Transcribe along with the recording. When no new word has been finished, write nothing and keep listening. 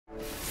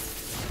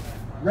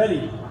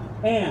Ready,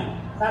 and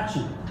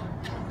action.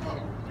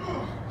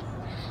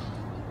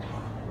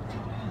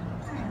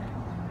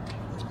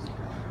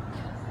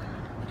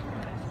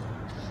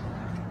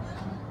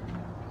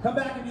 Come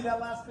back and do that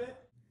last bit.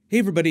 Hey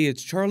everybody,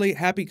 it's Charlie.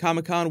 Happy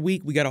Comic-Con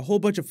week. We got a whole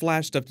bunch of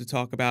Flash stuff to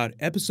talk about.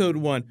 Episode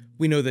 1,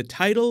 we know the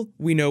title,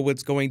 we know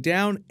what's going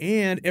down,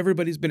 and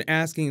everybody's been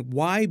asking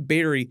why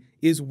Barry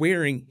is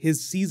wearing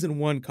his Season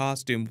 1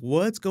 costume.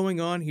 What's going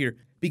on here?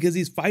 Because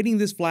he's fighting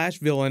this Flash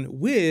villain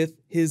with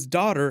his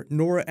daughter,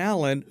 Nora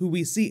Allen, who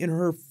we see in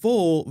her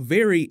full,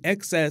 very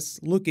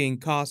excess-looking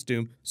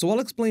costume. So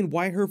I'll explain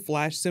why her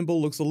Flash symbol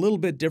looks a little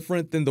bit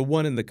different than the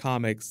one in the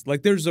comics.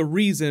 Like, there's a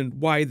reason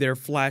why their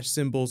Flash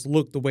symbols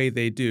look the way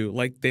they do.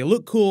 Like, they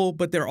look cool,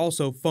 but they're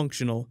also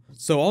functional.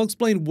 So I'll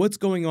explain what's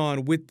going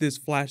on with this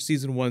Flash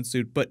Season 1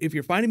 suit. But if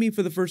you're finding me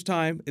for the first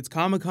time, it's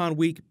Comic-Con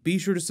week. Be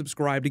sure to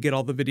subscribe to get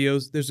all the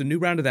videos. There's a new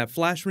round of that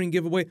Flash ring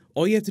giveaway.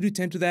 All you have to do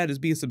to enter that is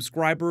be a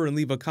subscriber and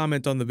leave a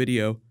comment on the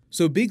video.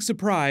 So big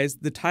surprise,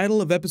 the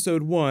title of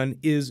Episode 1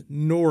 is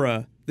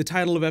Nora. The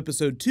title of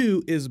Episode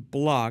 2 is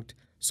Blocked.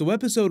 So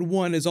Episode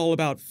 1 is all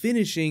about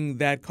finishing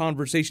that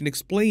conversation,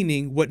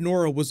 explaining what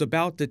Nora was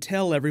about to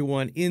tell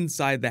everyone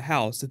inside the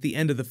house at the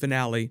end of the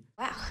finale.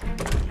 Wow,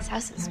 this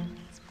house is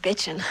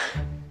bitchin'.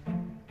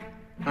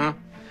 Huh?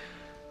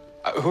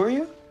 Who are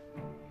you?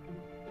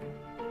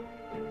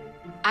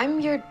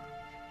 I'm your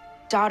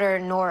daughter,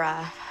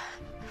 Nora,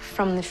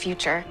 from the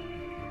future.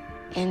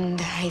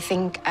 And I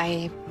think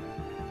I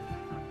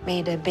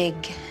made a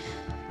big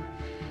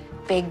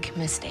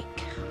mistake.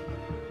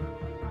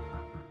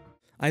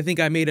 I think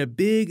I made a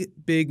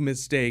big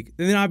mistake.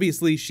 And then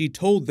obviously she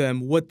told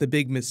them what the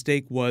big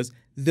mistake was.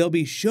 They'll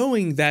be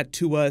showing that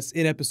to us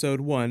in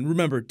Episode 1.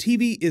 Remember,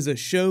 TV is a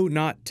show,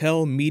 not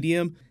tell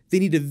medium. They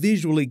need to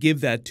visually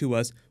give that to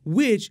us,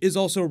 which is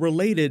also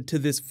related to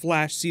this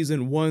Flash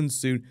Season 1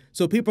 suit.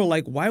 So people are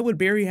like, why would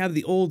Barry have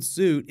the old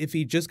suit if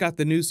he just got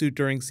the new suit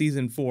during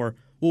Season 4?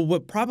 Well,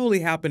 what probably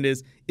happened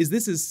is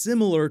this is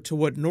similar to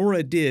what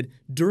Nora did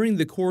during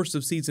the course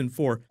of Season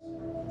 4.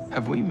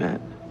 Have we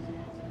met?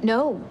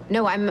 No,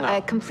 I'm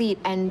a complete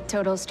and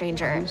total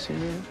stranger. Are you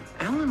serious?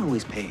 Alan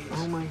always pays.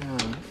 Oh my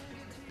God.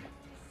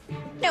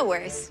 No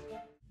worries.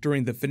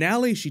 During the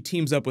finale, she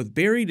teams up with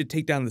Barry to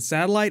take down the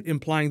satellite,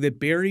 implying that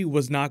Barry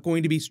was not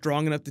going to be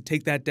strong enough to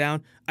take that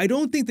down. I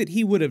don't think that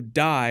he would have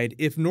died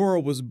if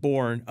Nora was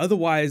born.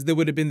 Otherwise, there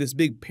would have been this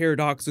big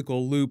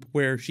paradoxical loop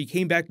where she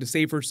came back to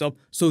save herself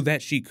so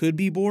that she could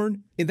be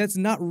born. And that's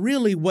not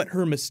really what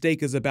her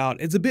mistake is about.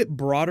 It's a bit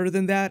broader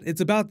than that.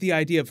 It's about the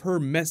idea of her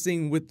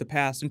messing with the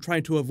past and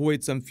trying to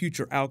avoid some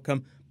future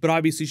outcome. But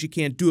obviously she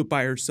can't do it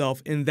by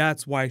herself, and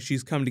that's why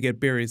she's come to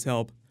get Barry's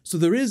help. So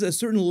there is a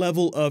certain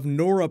level of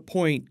Nora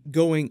point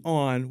going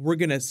on. We're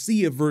going to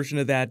see a version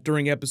of that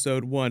during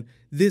Episode 1.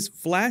 This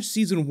Flash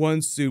Season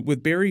 1 suit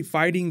with Barry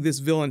fighting this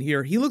villain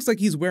here, he looks like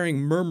he's wearing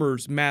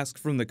Murmur's mask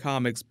from the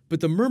comics,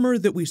 but the Murmur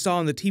that we saw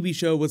on the TV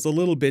show was a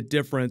little bit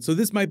different, so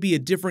this might be a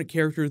different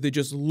character that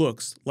just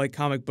looks like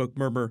comic book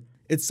Murmur.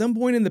 At some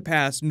point in the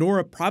past,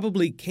 Nora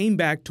probably came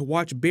back to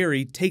watch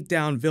Barry take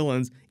down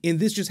villains, and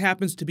this just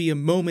happens to be a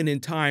moment in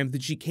time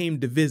that she came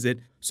to visit.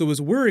 So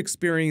as we're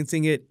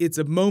experiencing it, it's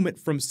a moment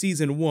from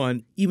Season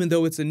 1, even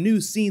though it's a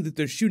new scene that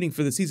they're shooting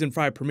for the Season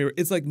 5 premiere.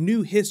 It's like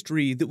new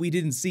history that we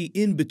didn't see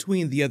in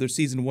between the other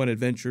Season 1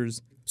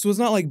 adventures. So it's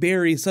not like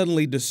Barry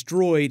suddenly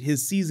destroyed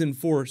his Season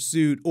 4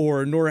 suit,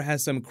 or Nora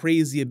has some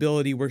crazy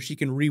ability where she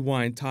can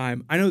rewind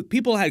time. I know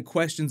people had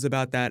questions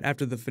about that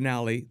after the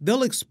finale.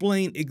 They'll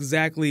explain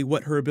exactly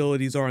what her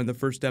abilities are in the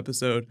first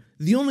episode.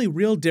 The only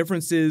real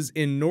differences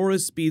in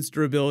Nora's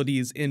speedster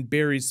abilities and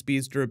Barry's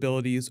speedster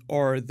abilities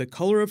are the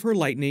color of her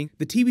lightning.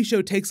 The TV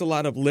show takes a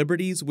lot of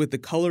liberties with the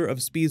color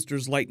of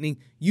Speedster's lightning.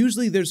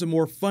 Usually there's a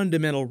more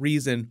fundamental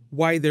reason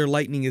why their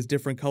lightning is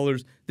different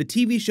colors. The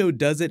TV show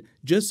does it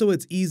just so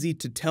it's easy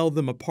to tell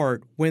them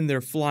apart when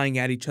they're flying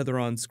at each other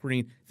on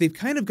screen. They've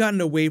kind of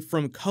gotten away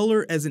from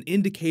color as an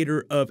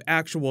indicator of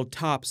actual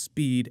top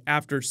speed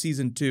after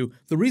Season 2.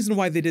 The reason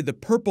why they did the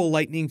purple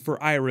lightning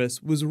for Iris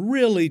was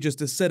really just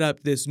to set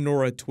up this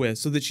Nora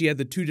twist so that she had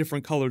the two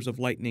different colors of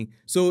lightning.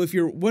 So if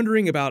you're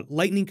wondering about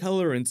lightning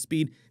color and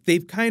speed,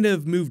 they've kind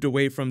of moved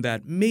away from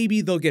that.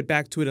 Maybe they'll get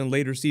back to it in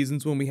later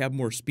seasons when we have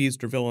more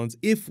speedster villains,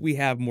 if we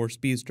have more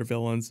speedster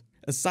villains.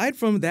 Aside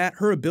from that,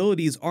 her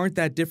abilities aren't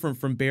that different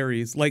from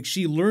Barry's. Like,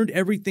 she learned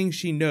everything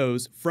she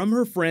knows from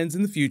her friends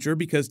in the future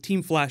because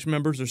Team Flash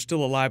members are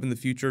still alive in the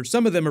future.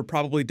 Some of them are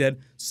probably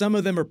dead. Some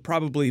of them are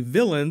probably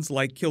villains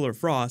like Killer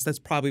Frost. That's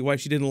probably why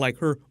she didn't like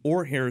her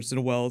or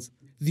Harrison Wells.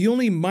 The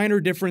only minor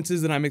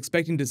differences that I'm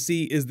expecting to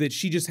see is that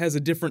she just has a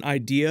different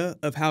idea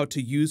of how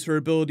to use her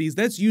abilities.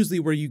 That's usually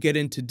where you get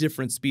into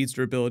different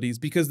speedster abilities,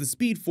 because the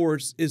Speed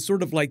Force is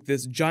sort of like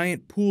this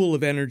giant pool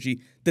of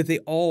energy that they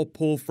all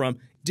pull from.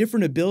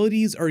 Different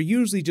abilities are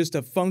usually just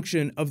a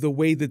function of the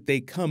way that they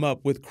come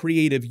up with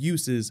creative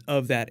uses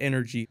of that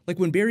energy. Like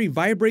when Barry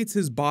vibrates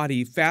his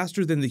body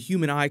faster than the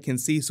human eye can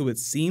see so it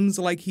seems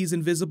like he's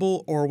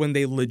invisible, or when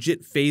they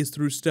legit phase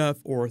through stuff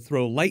or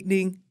throw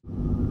lightning.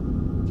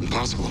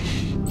 Impossible.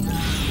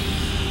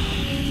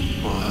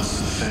 Well,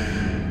 that's say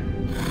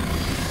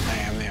I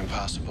am the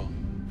impossible.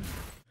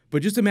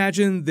 But just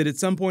imagine that at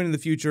some point in the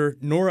future,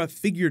 Nora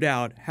figured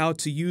out how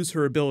to use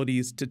her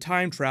abilities to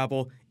time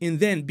travel, and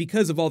then,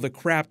 because of all the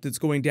crap that's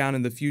going down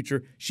in the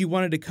future, she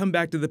wanted to come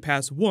back to the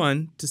past,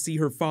 one, to see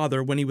her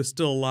father when he was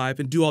still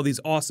alive and do all these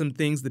awesome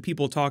things that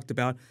people talked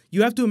about.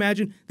 You have to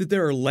imagine that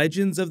there are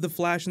legends of the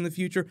Flash in the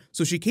future,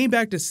 so she came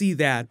back to see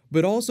that,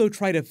 but also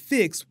try to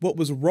fix what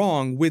was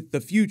wrong with the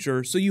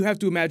future. So you have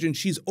to imagine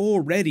she's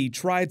already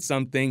tried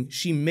something,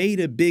 she made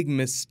a big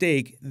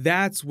mistake,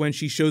 that's when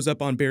she shows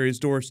up on Barry's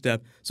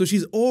doorstep. So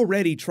she's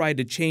already tried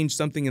to change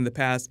something in the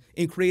past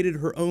and created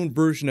her own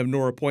version of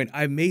Nora Point.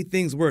 I've made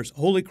things worse.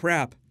 Holy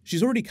crap.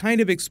 She's already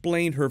kind of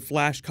explained her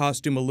Flash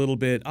costume a little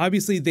bit.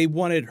 Obviously, they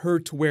wanted her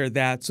to wear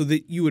that so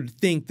that you would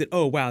think that,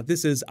 oh wow,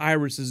 this is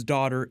Iris's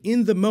daughter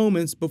in the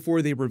moments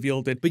before they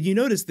revealed it. But you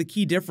notice the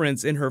key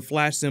difference in her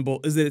Flash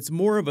symbol is that it's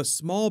more of a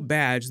small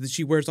badge that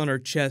she wears on her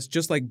chest,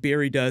 just like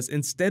Barry does,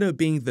 instead of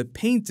being the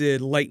painted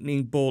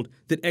lightning bolt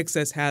that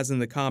XS has in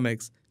the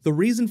comics. The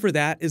reason for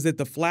that is that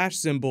the Flash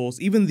symbols,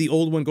 even the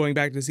old one going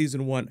back to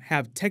season 1,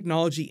 have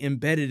technology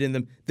embedded in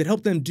them that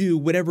help them do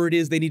whatever it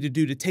is they need to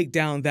do to take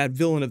down that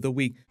villain of the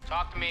week.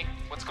 Talk to me.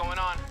 What's going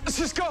on?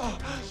 Cisco!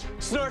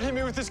 Snart hit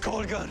me with this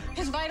cold gun.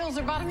 His vitals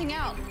are bottoming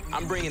out.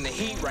 I'm bringing the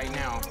heat right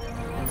now.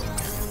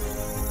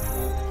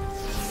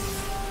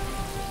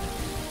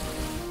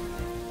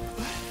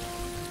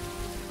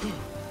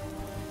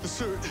 The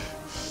suit.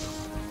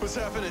 What's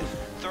happening?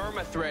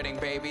 Thermothreading,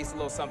 baby. It's a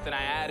little something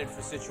I added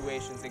for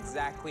situations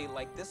exactly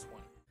like this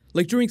one.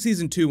 Like during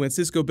season 2 when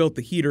Cisco built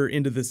the heater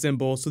into the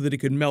symbol so that it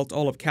could melt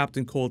all of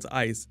Captain Cold's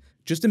ice.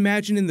 Just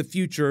imagine in the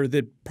future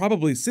that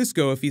probably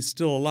Cisco, if he's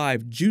still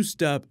alive,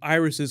 juiced up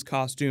Iris's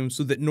costume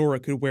so that Nora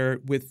could wear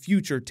it with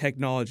future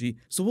technology.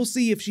 So we'll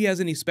see if she has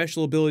any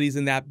special abilities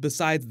in that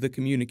besides the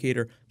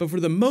communicator. But for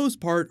the most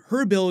part,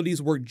 her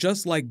abilities work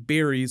just like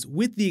Barry's,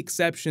 with the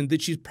exception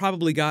that she's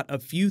probably got a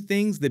few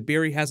things that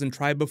Barry hasn't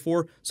tried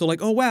before. So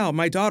like, oh wow,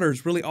 my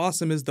daughter's really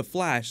awesome as the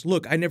Flash.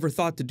 Look, I never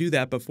thought to do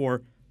that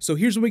before. So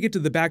here's when we get to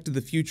the Back to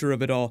the Future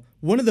of it all.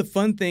 One of the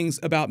fun things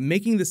about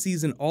making the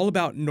season all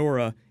about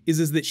Nora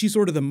is that she's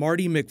sort of the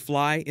Marty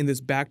McFly in this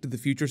Back to the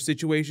Future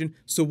situation.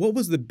 So what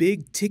was the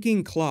big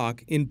ticking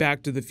clock in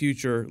Back to the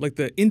Future? Like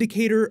the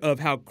indicator of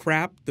how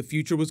crap the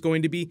future was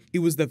going to be? It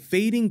was the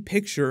fading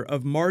picture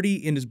of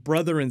Marty and his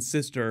brother and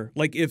sister.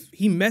 Like if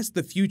he messed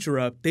the future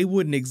up, they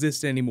wouldn't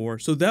exist anymore.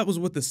 So that was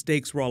what the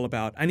stakes were all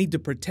about. I need to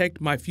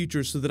protect my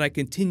future so that I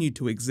continue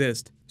to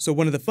exist. So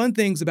one of the fun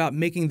things about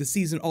making the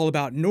season all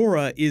about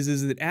Nora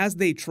is that as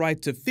they try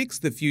to fix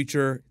the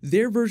future,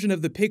 their version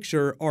of the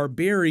picture are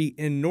Barry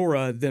and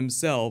Nora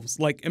themselves.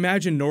 Like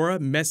imagine Nora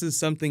messes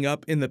something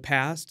up in the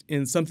past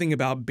and something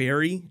about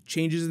Barry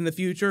changes in the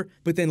future,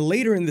 but then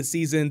later in the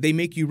season they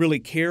make you really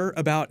care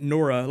about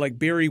Nora. Like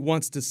Barry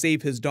wants to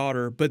save his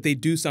daughter, but they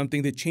do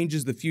something that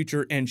changes the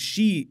future and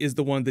she is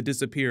the one that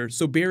disappears.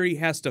 So Barry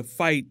has to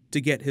fight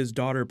to get his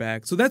daughter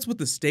back. So that's what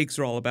the stakes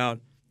are all about.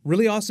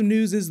 Really awesome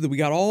news is that we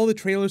got all the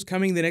trailers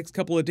coming the next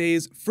couple of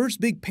days. First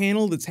big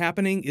panel that's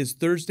happening is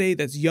Thursday.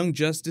 That's Young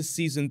Justice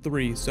Season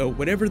 3. So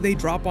whatever they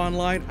drop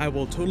online, I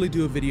will totally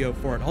do a video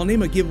for it. I'll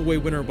name a giveaway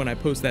winner when I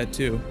post that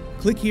too.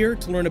 Click here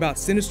to learn about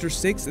Sinister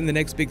Six in the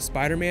next big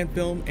Spider-Man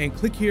film, and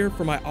click here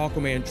for my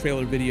Aquaman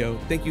trailer video.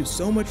 Thank you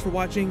so much for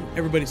watching.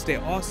 Everybody stay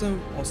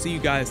awesome. I'll see you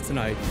guys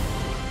tonight.